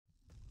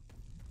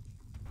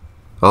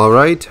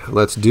Alright,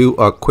 let's do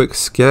a quick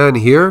scan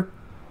here.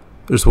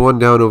 There's one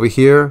down over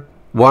here.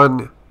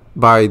 One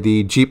by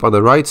the Jeep on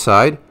the right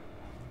side.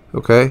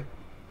 Okay.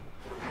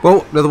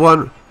 Whoa, another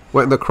one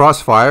went in the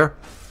crossfire.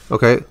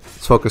 Okay,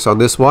 let's focus on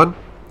this one.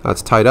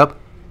 That's tied up.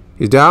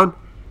 He's down.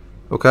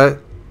 Okay.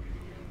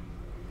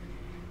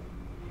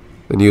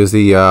 Then use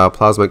the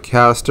plasma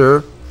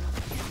caster.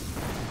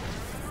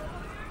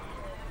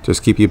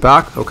 Just keep you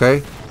back.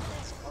 Okay.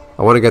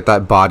 I want to get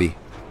that body.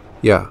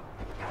 Yeah.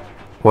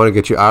 I want to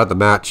get you out of the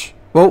match.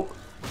 Whoa.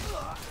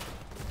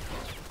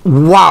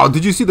 Wow,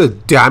 did you see the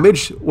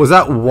damage? Was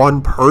that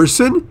one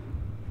person?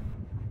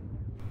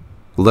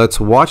 Let's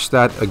watch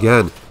that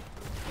again.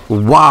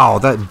 Wow,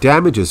 that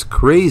damage is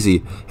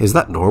crazy. Is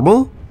that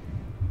normal?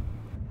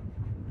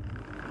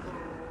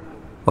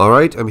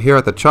 Alright, I'm here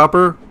at the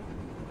chopper.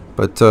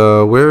 But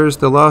where's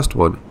the last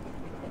one?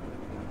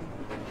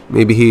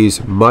 Maybe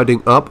he's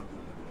mudding up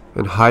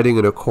and hiding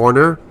in a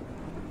corner.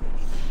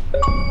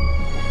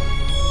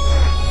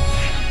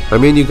 I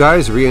mean, you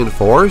guys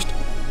reinforced.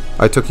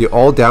 I took you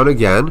all down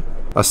again,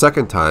 a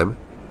second time.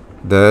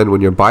 Then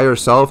when you're by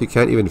yourself, you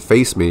can't even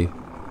face me.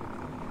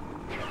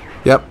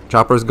 Yep,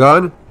 chopper's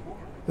gone.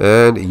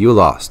 And you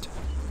lost.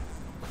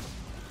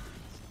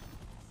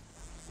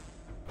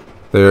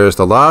 There's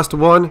the last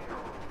one.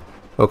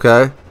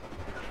 Okay.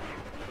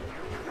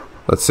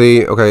 Let's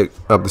see. Okay,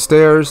 up the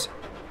stairs.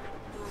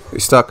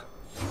 He's stuck.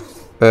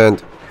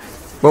 And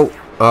whoa.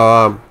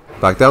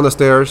 Back down the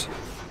stairs.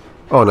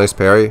 Oh, nice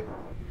parry.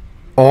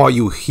 Oh,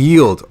 you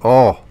healed.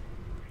 Oh.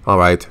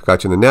 Alright,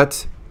 got you in the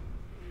net.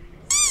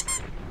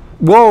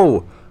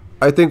 Whoa!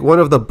 I think one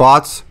of the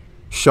bots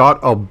shot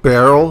a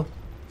barrel.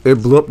 It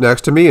blew up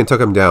next to me and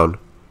took him down.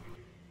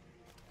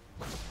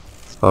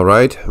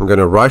 Alright, I'm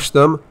gonna rush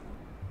them.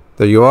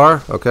 There you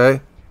are.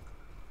 Okay.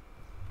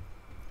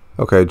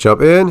 Okay,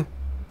 jump in.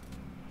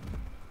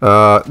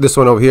 This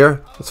one over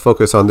here. Let's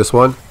focus on this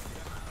one.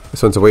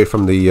 This one's away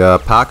from the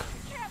pack.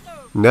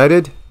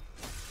 Netted.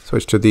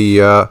 Switch to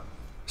the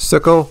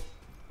sickle.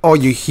 Oh,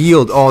 you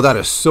healed. Oh, that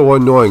is so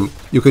annoying.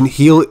 You can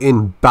heal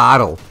in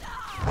battle.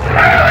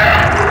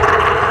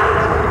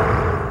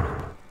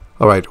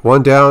 Alright,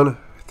 one down.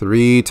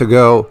 3 to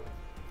go.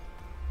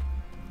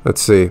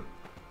 Let's see.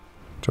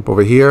 Jump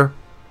over here.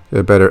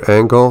 Get a better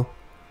angle.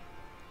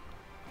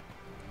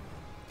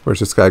 Where's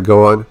this guy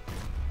going?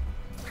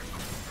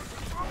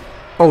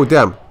 Oh,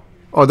 damn.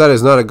 Oh, that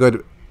is not a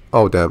good...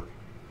 Oh, damn.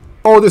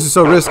 Oh, this is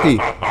so risky.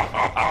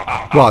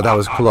 Wow, that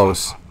was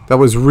close. That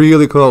was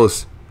really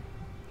close.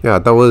 Yeah,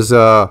 that was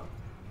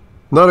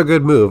not a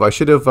good move. I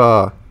should have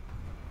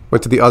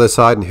went to the other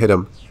side and hit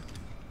him.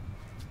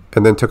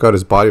 And then took out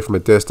his body from a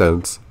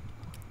distance.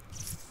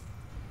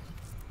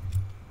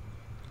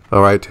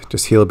 Alright,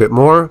 just heal a bit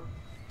more.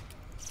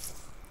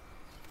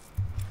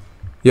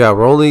 Yeah,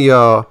 we're only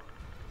a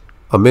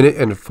minute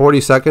and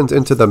 40 seconds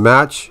into the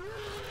match.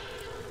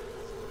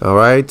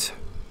 Alright.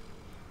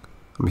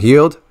 I'm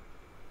healed.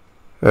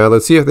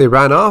 Let's see if they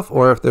ran off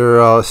or if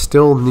they're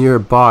still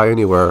nearby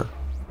anywhere.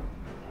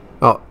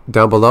 Oh,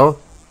 down below.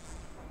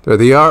 There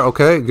they are.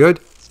 Okay, good.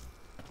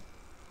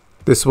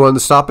 This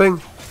one's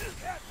stopping.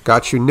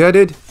 Got you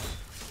netted.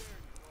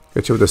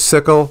 Get you with a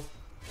sickle.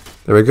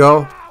 There we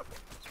go.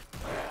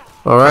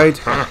 Alright.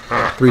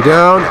 3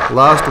 down.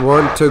 Last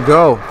one to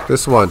go.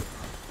 This one.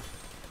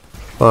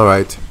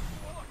 Alright.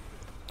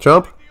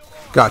 Jump.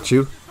 Got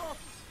you.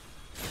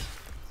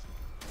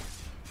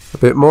 A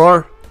bit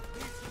more.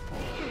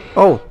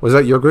 Oh, was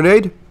that your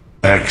grenade?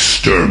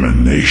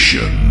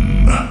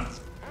 Extermination.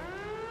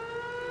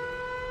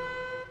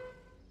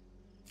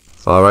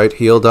 Alright,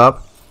 healed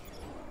up.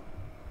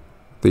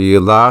 The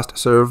last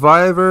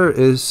survivor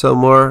is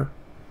somewhere.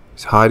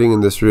 He's hiding in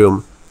this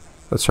room.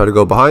 Let's try to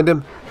go behind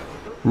him.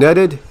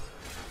 Netted.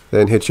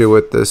 Then hit you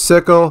with the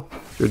sickle.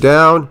 You're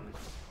down.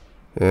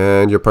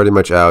 And you're pretty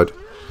much out.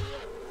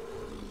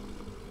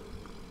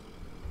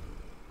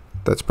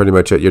 That's pretty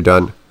much it. You're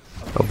done.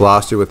 I'll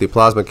blast you with the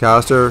plasma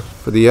caster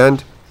for the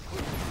end.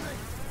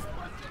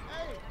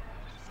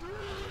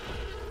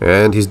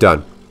 And he's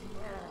done.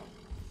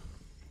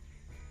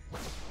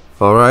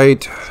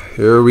 Alright,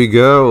 here we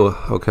go.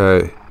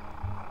 Okay.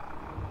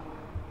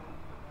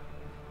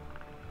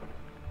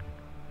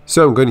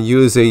 So I'm going to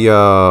use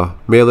a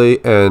melee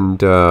and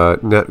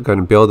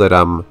Netgun build that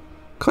I'm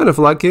kind of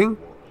liking.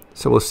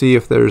 So we'll see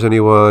if there's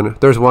anyone.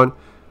 There's one.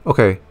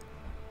 Okay.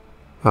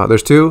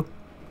 There's 2.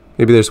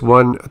 Maybe there's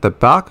one at the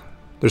back.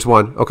 There's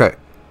one. Okay.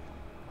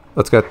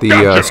 Let's get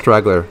the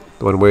straggler.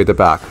 The one way at the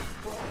back.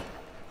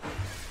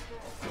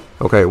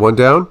 Okay, one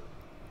down.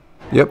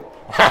 Yep.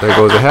 There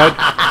goes the head.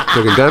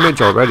 Taking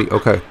damage already.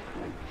 Okay.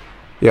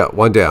 Yeah,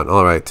 one down.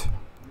 Alright.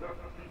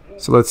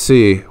 So let's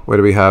see. What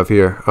do we have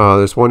here?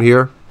 There's one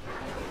here.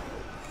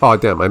 Oh,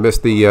 damn. I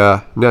missed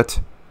the net.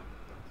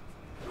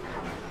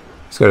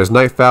 He's got his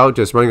knife out,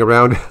 just running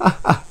around.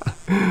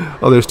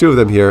 Oh, there's 2 of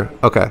them here.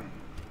 Okay.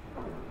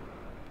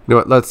 You know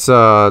what? Let's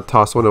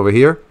toss one over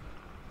here.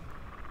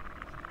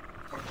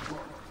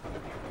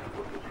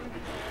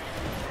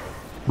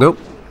 Nope.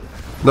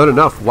 Not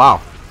enough.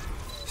 Wow.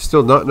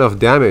 Still not enough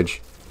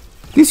damage.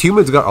 These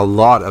humans got a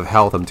lot of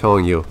health, I'm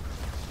telling you.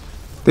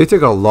 They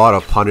took a lot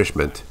of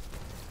punishment.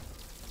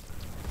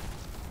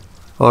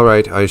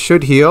 Alright, I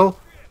should heal.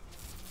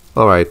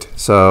 Alright,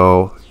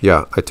 so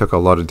yeah, I took a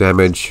lot of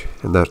damage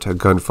in that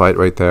gunfight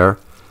right there.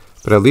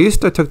 But at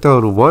least I took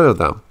down one of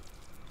them.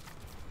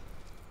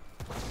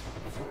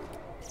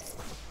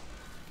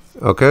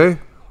 Okay,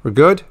 we're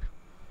good.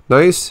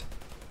 Nice.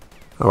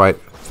 Alright,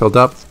 filled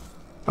up.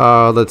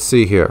 Let's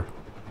see here.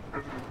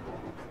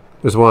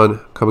 There's one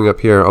coming up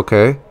here,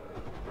 okay.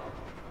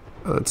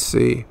 Let's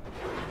see.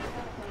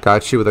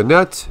 Got you with a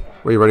net.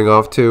 Where are you running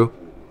off to?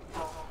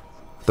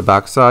 The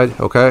backside,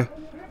 okay.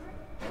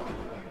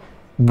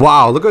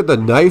 Wow, look at the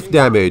knife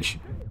damage.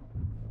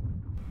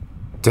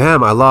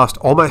 Damn, I lost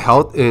all my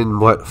health in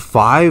what,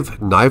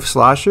 5 knife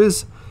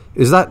slashes?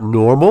 Is that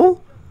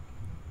normal?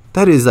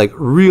 That is like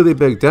really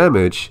big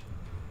damage.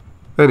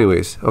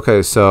 Anyways,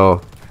 okay,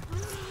 so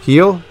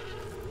heal.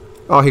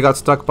 Oh, he got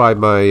stuck by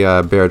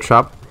my bear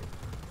trap.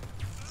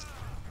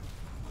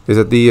 Is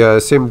it the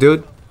same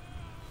dude?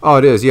 Oh,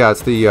 it is. Yeah,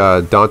 it's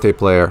the Dante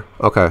player.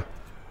 Okay.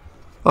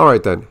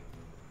 Alright then.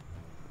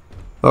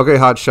 Okay,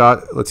 hot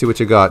shot. Let's see what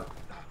you got.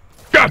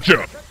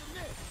 Gotcha!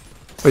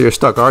 Oh, you're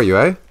stuck, are you,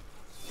 eh?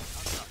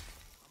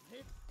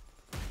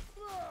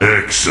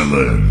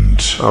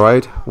 Excellent.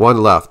 Alright,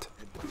 one left.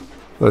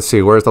 Let's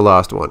see, where's the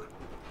last one?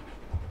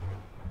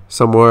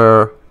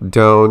 Somewhere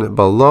down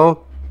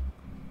below.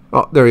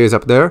 Oh, there he is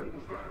up there.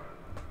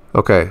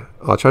 Okay,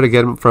 I'll try to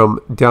get him from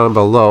down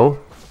below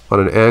on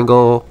an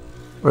angle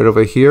right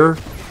over here.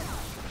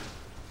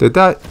 Did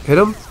that hit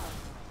him?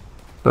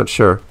 Not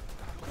sure.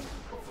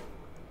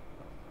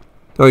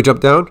 Oh, he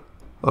jumped down?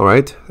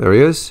 Alright, there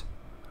he is.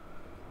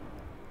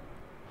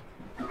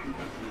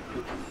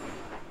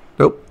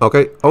 Nope,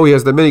 okay. Oh, he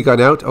has the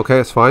minigun out. Okay,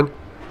 that's fine.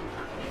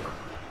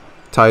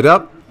 Tied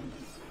up.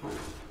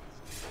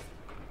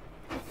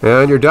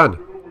 And you're done.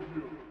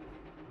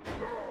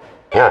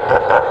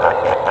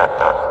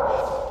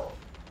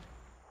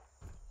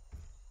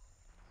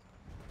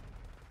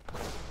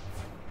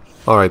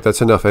 Alright,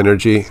 that's enough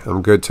energy.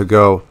 I'm good to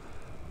go.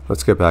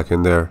 Let's get back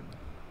in there.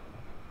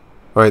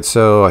 Alright,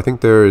 so I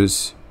think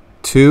there's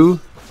 2.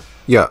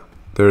 Yeah,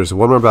 there's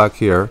one more back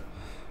here.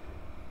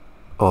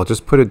 I'll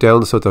just put it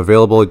down so it's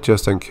available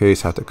just in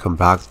case I have to come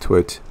back to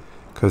it.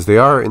 Because they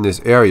are in this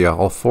area,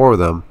 all 4 of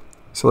them.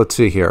 So let's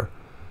see here.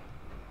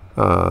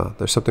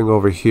 There's something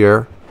over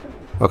here.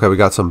 Okay, we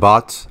got some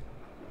bots.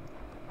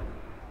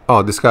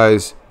 Oh, this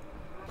guy's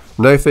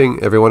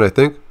knifing everyone, I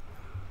think.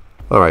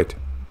 Alright.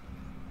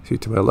 See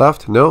to my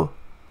left? No.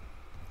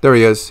 There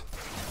he is.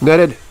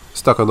 Netted.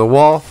 Stuck on the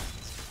wall.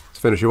 Let's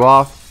finish you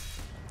off.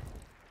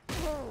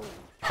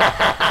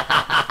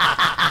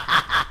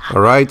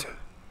 Alright.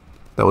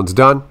 That one's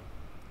done.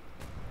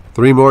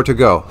 3 more to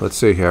go. Let's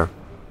see here.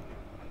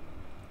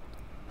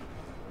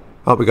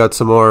 Oh, we got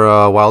some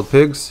more wild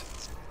pigs.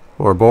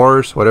 Or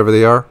boars, whatever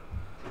they are.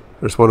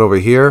 There's one over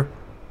here.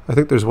 I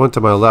think there's one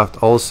to my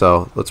left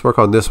also. Let's work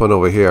on this one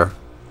over here.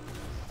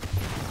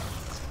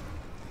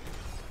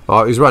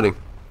 Oh, he's running.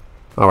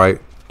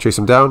 Alright, chase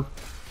him down.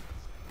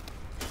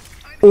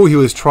 Oh, he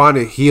was trying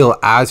to heal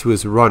as he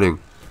was running.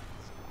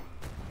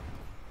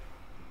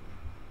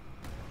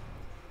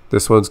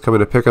 This one's coming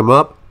to pick him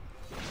up.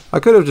 I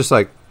could have just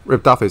like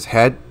ripped off his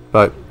head,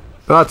 but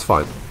that's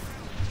fine.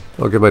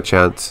 I'll give him a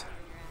chance.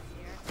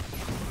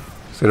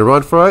 He's gonna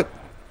run for it.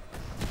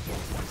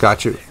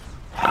 Got you.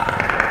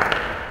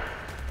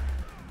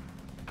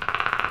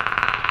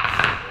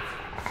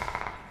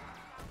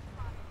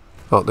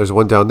 Oh, there's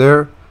one down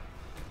there.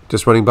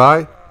 Just running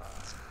by.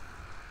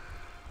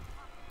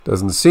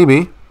 Doesn't see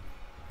me.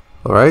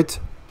 Alright.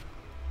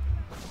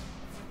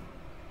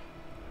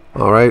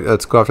 Alright,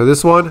 let's go after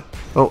this one.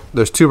 Oh,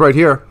 there's 2 right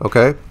here.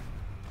 Okay.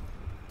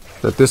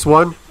 Got this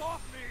one.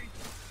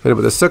 Hit him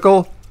with a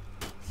sickle.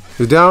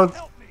 He's down.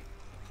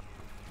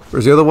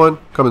 Where's the other one?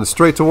 Coming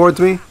straight towards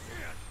me.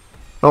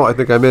 Oh, I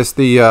think I missed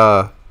the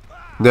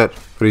net.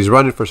 But he's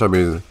running for some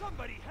reason.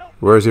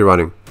 Where is he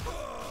running?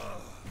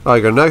 Oh,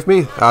 you gonna knife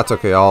me? That's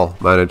okay, I'll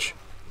manage.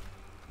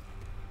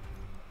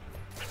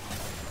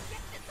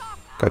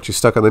 Got you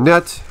stuck on the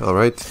net.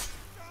 Alright.